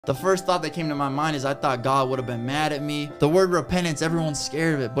The first thought that came to my mind is I thought God would have been mad at me. The word repentance, everyone's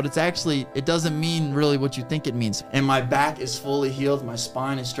scared of it, but it doesn't mean really what you think it means. And my back is fully healed, my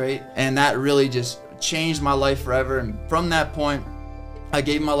spine is straight, and that really just changed my life forever. And from that point, I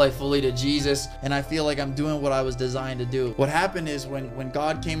gave my life fully to Jesus, and I feel like I'm doing what I was designed to do. What happened is when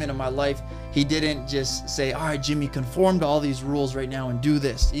God came into my life, he didn't just say, all right, Jimmy, conform to all these rules right now and do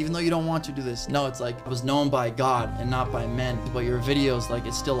this, even though you don't want to do this. No, it's like I was known by God and not by men. But your videos, like,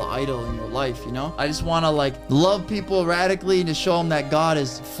 it's still an idol in your life, you know? I just want to, like, love people radically and to show them that God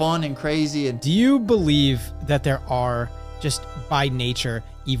is fun and crazy. And do you believe that there are just by nature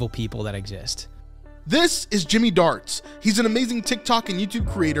evil people that exist? This is Jimmy Darts. He's an amazing TikTok and YouTube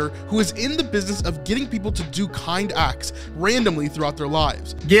creator who is in the business of getting people to do kind acts randomly throughout their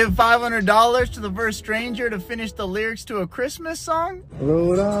lives. Give $500 to the first stranger to finish the lyrics to a Christmas song?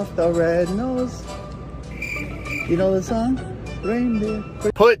 Rudolph the red-nosed. You know the song? Reindeer.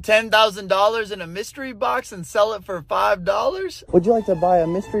 Put $10,000 in a mystery box and sell it for $5? Would you like to buy a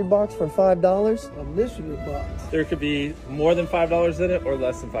mystery box for $5? A mystery box? There could be more than $5 in it or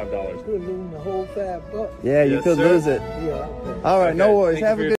less than $5. You could lose the whole $5. Yeah, you could sir. lose it. Yeah. All right, okay, no worries.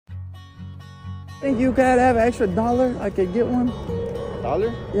 Have a good... Think you could have an extra $1? I could get one.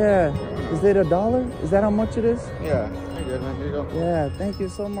 $1? Yeah. Is it $1? Is that how much it is? Yeah. You're good, man. Here you go. Yeah, thank you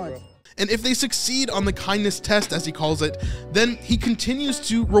so much. And if they succeed on the kindness test, as he calls it, then he continues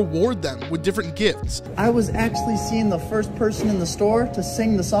to reward them with different gifts. I was actually seeing the first person in the store to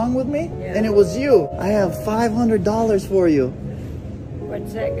sing the song with me, and it was you. I have $500 for you.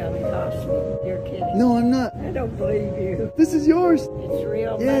 What's that gonna cost me? You're kidding. No, I'm not. I don't believe you. This is yours. It's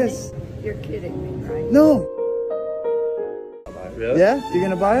real Yes. money? You're kidding me, right? No. Really? Yeah? You're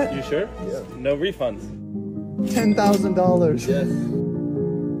gonna buy it? You sure? Yeah. No refunds. $10,000. Yes.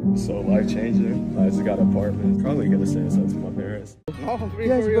 So life-changing. I just got an apartment. Probably gonna say something to my parents. Oh,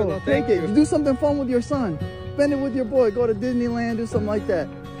 yes, bro. Take it. You do something fun with your son. Spend it with your boy. Go to Disneyland. Do something like that.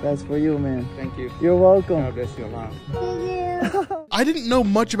 That's for you, man. Thank you. You're welcome. God bless you, Mom. I didn't know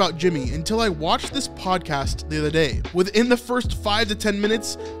much about Jimmy until I watched this podcast the other day. Within the first 5 to 10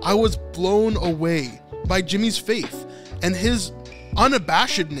 minutes, I was blown away by Jimmy's faith and his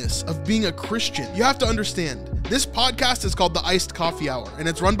unabashedness of being a Christian. You have to understand, this podcast is called The Iced Coffee Hour, and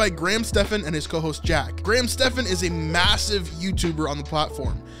it's run by Graham Stephan and his co-host Jack. Graham Stephan is a massive YouTuber on the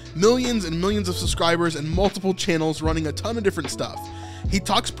platform. Millions and millions of subscribers and multiple channels running a ton of different stuff. He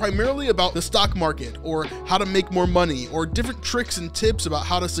talks primarily about the stock market or how to make more money or different tricks and tips about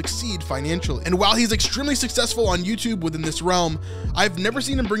how to succeed financially. And while he's extremely successful on YouTube within this realm, I've never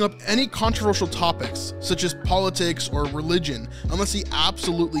seen him bring up any controversial topics such as politics or religion unless he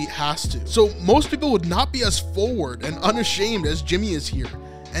absolutely has to. So most people would not be as forward and unashamed as Jimmy is here.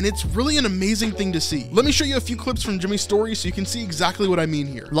 And it's really an amazing thing to see. Let me show you a few clips from Jimmy's story so you can see exactly what I mean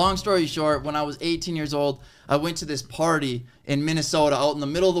here. Long story short, when I was 18 years old, I went to this party in Minnesota out in the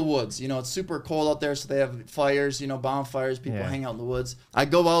middle of the woods. You know, it's super cold out there, so they have fires, you know, bonfires, people hang out in the woods. I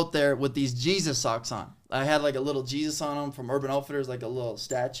go out there with these Jesus socks on. I had like a little Jesus on them from Urban Outfitters, like a little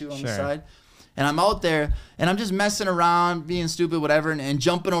statue on the side. And I'm out there, and I'm just messing around, being stupid, whatever, and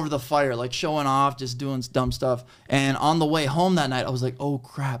jumping over the fire, like showing off, just doing dumb stuff. And on the way home that night, I was like, oh,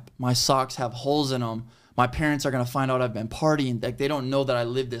 crap, my socks have holes in them. My parents are going to find out I've been partying. Like, they don't know that I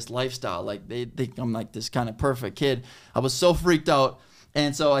live this lifestyle. Like, they think I'm like this kind of perfect kid. I was so freaked out.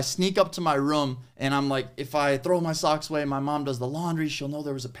 And so I sneak up to my room, and I'm like, if I throw my socks away, my mom does the laundry, she'll know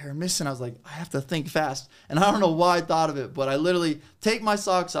there was a pair missing. I was like, I have to think fast. And I don't know why I thought of it, but I literally take my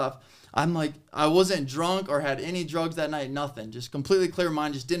socks off. I'm like, I wasn't drunk or had any drugs that night, nothing. Just completely clear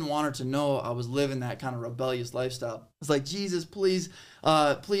mind, just didn't want her to know I was living that kind of rebellious lifestyle. I was like, Jesus, please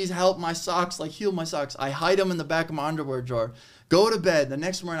help my socks, like heal my socks. I hide them in the back of my underwear drawer. Go to bed. The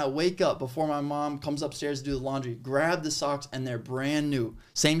next morning I wake up before my mom comes upstairs to do the laundry, grab the socks, and they're brand new.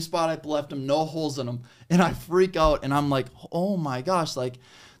 Same spot I left them, no holes in them. And I freak out, and I'm like, oh my gosh, like,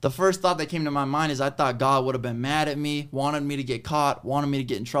 the first thought that came to my mind is I thought God would have been mad at me, wanted me to get caught, wanted me to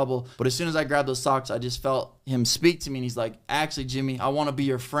get in trouble. But as soon as I grabbed those socks, I just felt him speak to me, and he's like, actually, Jimmy, I want to be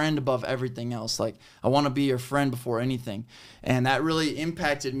your friend above everything else. Like, I want to be your friend before anything. And that really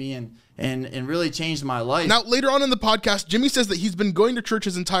impacted me and really changed my life. Now, later on in the podcast, Jimmy says that he's been going to church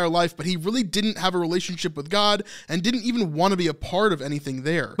his entire life, but he really didn't have a relationship with God and didn't even want to be a part of anything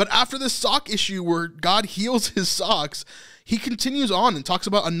there. But after this sock issue where God heals his socks, he continues on and talks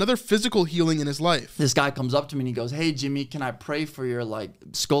about another physical healing in his life. This guy comes up to me and he goes, hey, Jimmy, can I pray for your, like,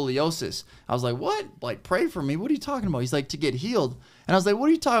 scoliosis? I was like, what? Like, pray for for me. What are you talking about? He's like, to get healed. And I was like, what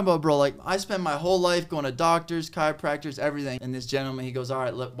are you talking about, bro? Like, I spent my whole life going to doctors, chiropractors, everything. And this gentleman, he goes, all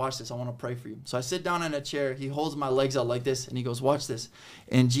right, look, watch this. I want to pray for you. So I sit down in a chair. He holds my legs out like this, and he goes, watch this.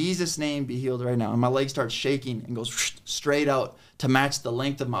 In Jesus' name, be healed right now. And my leg starts shaking and goes straight out to match the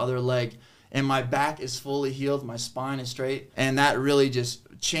length of my other leg. And my back is fully healed. My spine is straight. And that really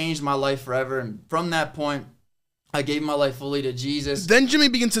just changed my life forever. And from that point, I gave my life fully to Jesus. Then Jimmy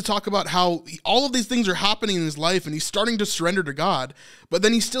begins to talk about how all of these things are happening in his life and he's starting to surrender to God. But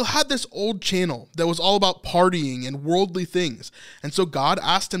then he still had this old channel that was all about partying and worldly things. And so God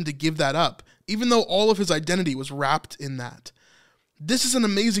asked him to give that up, even though all of his identity was wrapped in that. This is an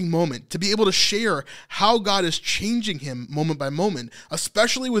amazing moment to be able to share how God is changing him moment by moment,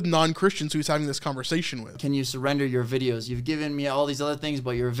 especially with non-Christians who he's having this conversation with. Can you surrender your videos? You've given me all these other things,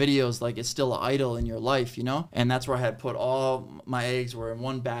 but your videos, like, it's still an idol in your life, you know? And that's where I had put all my eggs were in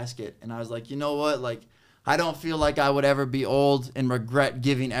one basket. And I was like, you know what? Like, I don't feel like I would ever be old and regret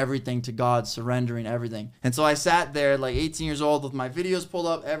giving everything to God, surrendering everything. And so I sat there like 18 years old with my videos pulled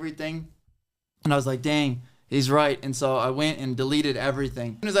up, everything. And I was like, dang. He's right. And so I went and deleted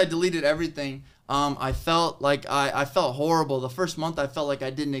everything. As soon as I deleted everything, I felt like I felt horrible. The first month I felt like I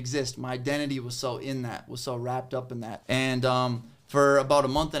didn't exist. My identity was so in that, was so wrapped up in that. And for about a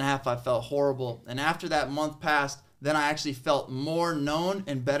month and a half, I felt horrible. And after that month passed, then I actually felt more known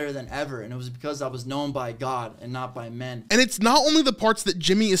and better than ever. And it was because I was known by God and not by men. And it's not only the parts that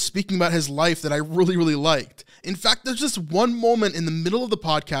Jimmy is speaking about his life that I really, really liked. In fact, there's just one moment in the middle of the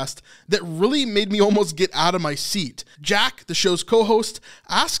podcast that really made me almost get out of my seat. Jack, the show's co-host,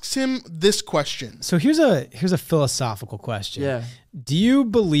 asks him this question. So here's a philosophical question. Yeah. Do you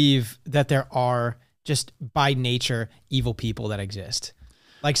believe that there are just by nature evil people that exist?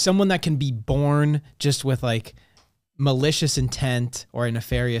 Like someone that can be born just with like malicious intent or a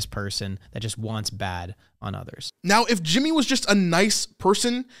nefarious person that just wants bad on others? Now, if Jimmy was just a nice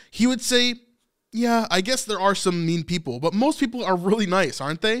person, he would say, yeah, I guess there are some mean people, but most people are really nice,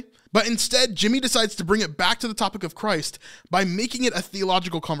 aren't they? But instead, Jimmy decides to bring it back to the topic of Christ by making it a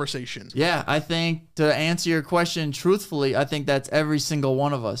theological conversation. Yeah, I think to answer your question truthfully, I think that's every single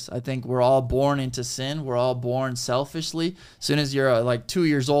one of us. I think we're all born into sin. We're all born selfishly. As soon as you're like 2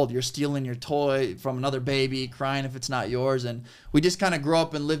 years old, you're stealing your toy from another baby, crying if it's not yours. And we just kind of grow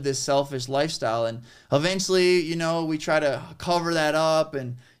up and live this selfish lifestyle. And eventually, you know, we try to cover that up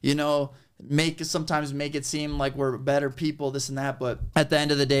and, you know, sometimes make it seem like we're better people, this and that. But at the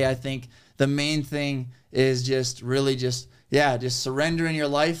end of the day, I think the main thing is just really just surrendering your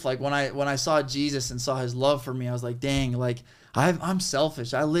life. Like when I saw Jesus and saw his love for me, I was like, dang, like I'm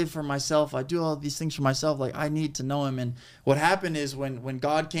selfish. I live for myself. I do all these things for myself. Like I need to know him. And what happened is when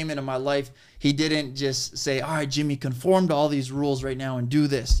God came into my life, he didn't just say, all right, Jimmy, conform to all these rules right now and do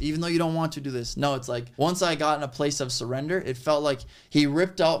this, even though you don't want to do this. No, it's like once I got in a place of surrender, it felt like he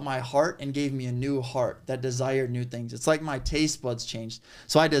ripped out my heart and gave me a new heart that desired new things. It's like my taste buds changed.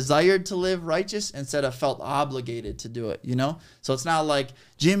 So I desired to live righteous instead of felt obligated to do it, you know? So it's not like,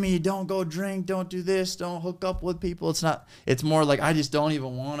 Jimmy, don't go drink, don't do this, don't hook up with people. It's more like I just don't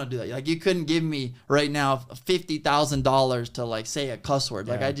even want to do that. Like you couldn't give me right now $50,000 to like say a cuss word.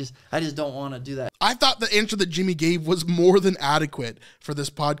 Like I just don't want to do that. I thought the answer that Jimmy gave was more than adequate for this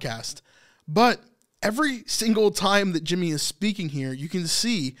podcast. But every single time that Jimmy is speaking here, you can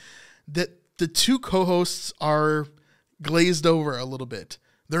see that the two co-hosts are glazed over a little bit.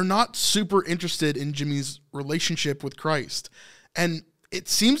 They're not super interested in Jimmy's relationship with Christ. And it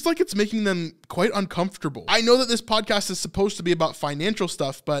seems like it's making them quite uncomfortable. I know that this podcast is supposed to be about financial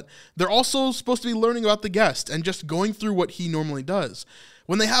stuff, but they're also supposed to be learning about the guest and just going through what he normally does.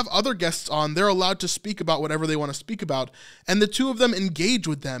 When they have other guests on, they're allowed to speak about whatever they want to speak about, and the two of them engage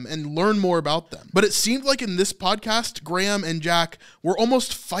with them and learn more about them. But it seemed like in this podcast, Graham and Jack were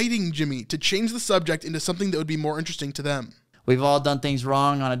almost fighting Jimmy to change the subject into something that would be more interesting to them. We've all done things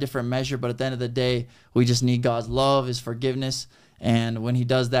wrong on a different measure, but at the end of the day, we just need God's love, his forgiveness. And when he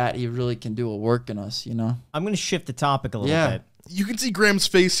does that, he really can do a work in us, you know? I'm going to shift the topic a little bit. You can see Graham's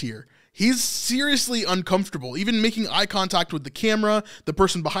face here. He's seriously uncomfortable, even making eye contact with the camera, the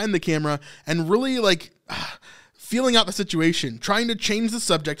person behind the camera, and really like feeling out the situation, trying to change the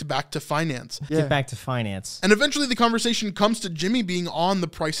subject back to finance. Get back to finance. And eventually the conversation comes to Jimmy being on The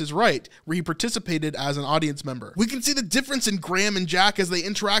Price is Right, where he participated as an audience member. We can see the difference in Graham and Jack as they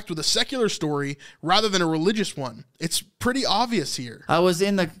interact with a secular story rather than a religious one. It's pretty obvious here. I was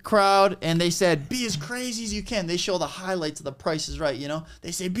in the crowd and they said, be as crazy as you can. They show the highlights of The Price is Right, you know?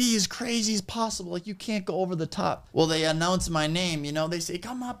 They say, be as crazy as possible. Like, you can't go over the top. Well, they announce my name, you know? They say,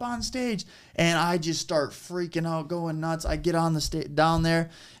 come up on stage. And I just start freaking out, going nuts. I get on the stage down there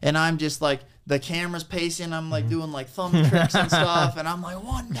and I'm just like the camera's pacing. I'm like doing like thumb tricks and stuff, and I'm like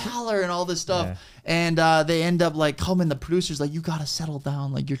 $1 and all this stuff. Yeah. And they end up like coming. The producer's like, "You gotta settle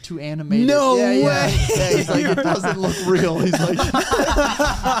down. Like you're too animated." No way. Yeah, he's like, "It doesn't look real." He's like,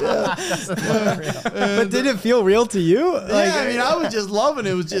 But did it feel real to you? "Yeah." I mean, I was just loving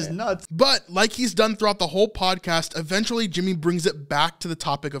it. It was just nuts. But like he's done throughout the whole podcast, eventually Jimmy brings it back to the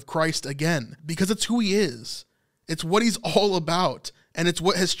topic of Christ again, because it's who he is. It's what he's all about. And it's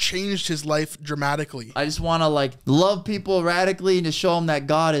what has changed his life dramatically. I just want to like love people radically and to show them that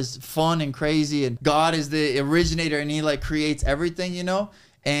God is fun and crazy, and God is the originator, and he like creates everything, you know.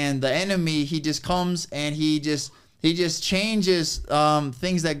 And the enemy, he just comes and he just changes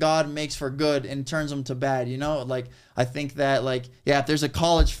things that God makes for good and turns them to bad, you know. Like I think that like, yeah, if there's a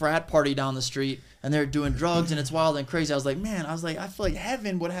college frat party down the street and they're doing drugs and it's wild and crazy, I was like, I feel like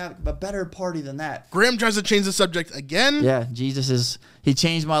heaven would have a better party than that. Graham tries to change the subject again. Yeah, he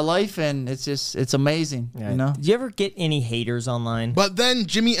changed my life, and it's amazing, you know? Did you ever get any haters online? But then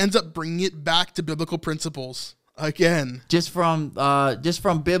Jimmy ends up bringing it back to biblical principles again. Just from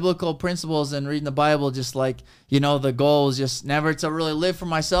biblical principles and reading the Bible, just like, you know, the goal is just never to really live for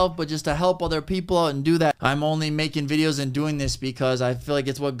myself, but just to help other people out and do that. I'm only making videos and doing this because I feel like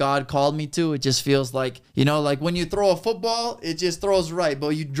it's what God called me to. It just feels like, you know, like when you throw a football, it just throws right, but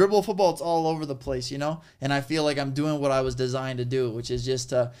you dribble a football, it's all over the place, you know? And I feel like I'm doing what I was designed to do, which is just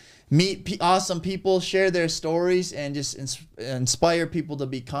to meet awesome people, share their stories, and just inspire people to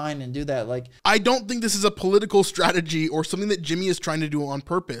be kind and do that. Like, I don't think this is a political strategy or something that Jimmy is trying to do on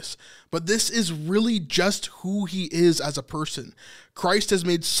purpose, but this is really just who he is as a person. Christ has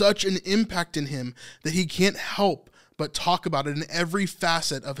made such an impact in him that he can't help but talk about it in every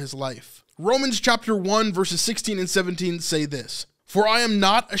facet of his life. Romans chapter 1 verses 16 and 17 say this: "For I am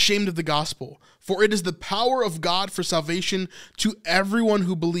not ashamed of the gospel, for it is the power of God for salvation to everyone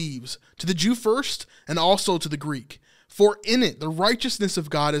who believes, to the Jew first, and also to the Greek. For in it the righteousness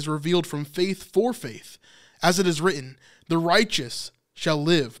of God is revealed from faith for faith. As it is written, the righteous shall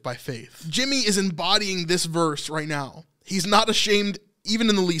live by faith." Jimmy is embodying this verse right now. He's not ashamed even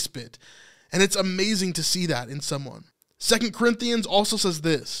in the least bit. And it's amazing to see that in someone. 2 Corinthians also says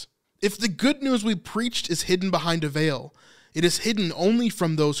this: "If the good news we preached is hidden behind a veil, it is hidden only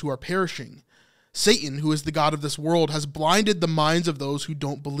from those who are perishing. Satan, who is the god of this world, has blinded the minds of those who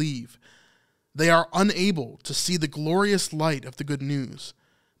don't believe. They are unable to see the glorious light of the good news.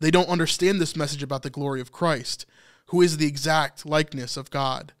 They don't understand this message about the glory of Christ, who is the exact likeness of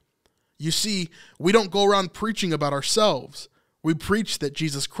God. You see, we don't go around preaching about ourselves. We preach that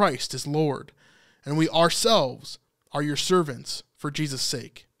Jesus Christ is Lord, and we ourselves are your servants for Jesus'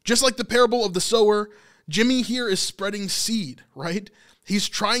 sake." Just like the parable of the sower, Jimmy here is spreading seed, right? He's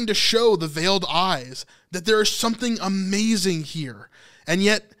trying to show the veiled eyes that there is something amazing here, and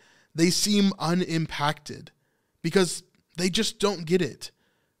yet they seem unimpacted because they just don't get it.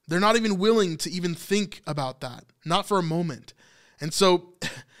 They're not even willing to even think about that, not for a moment. And so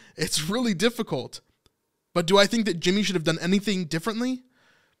it's really difficult. But do I think that Jimmy should have done anything differently?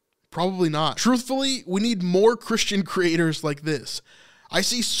 Probably not. Truthfully, we need more Christian creators like this. I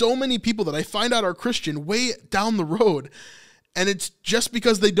see so many people that I find out are Christian way down the road, and it's just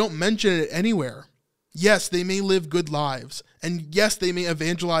because they don't mention it anywhere. Yes, they may live good lives, and yes, they may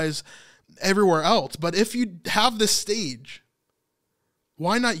evangelize everywhere else, but if you have this stage,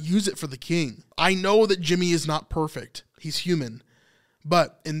 why not use it for the King? I know that Jimmy is not perfect. He's human.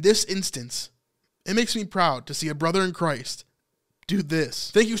 But in this instance, it makes me proud to see a brother in Christ do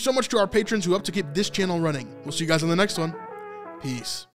this. Thank you so much to our patrons who help to keep this channel running. We'll see you guys on the next one. Peace.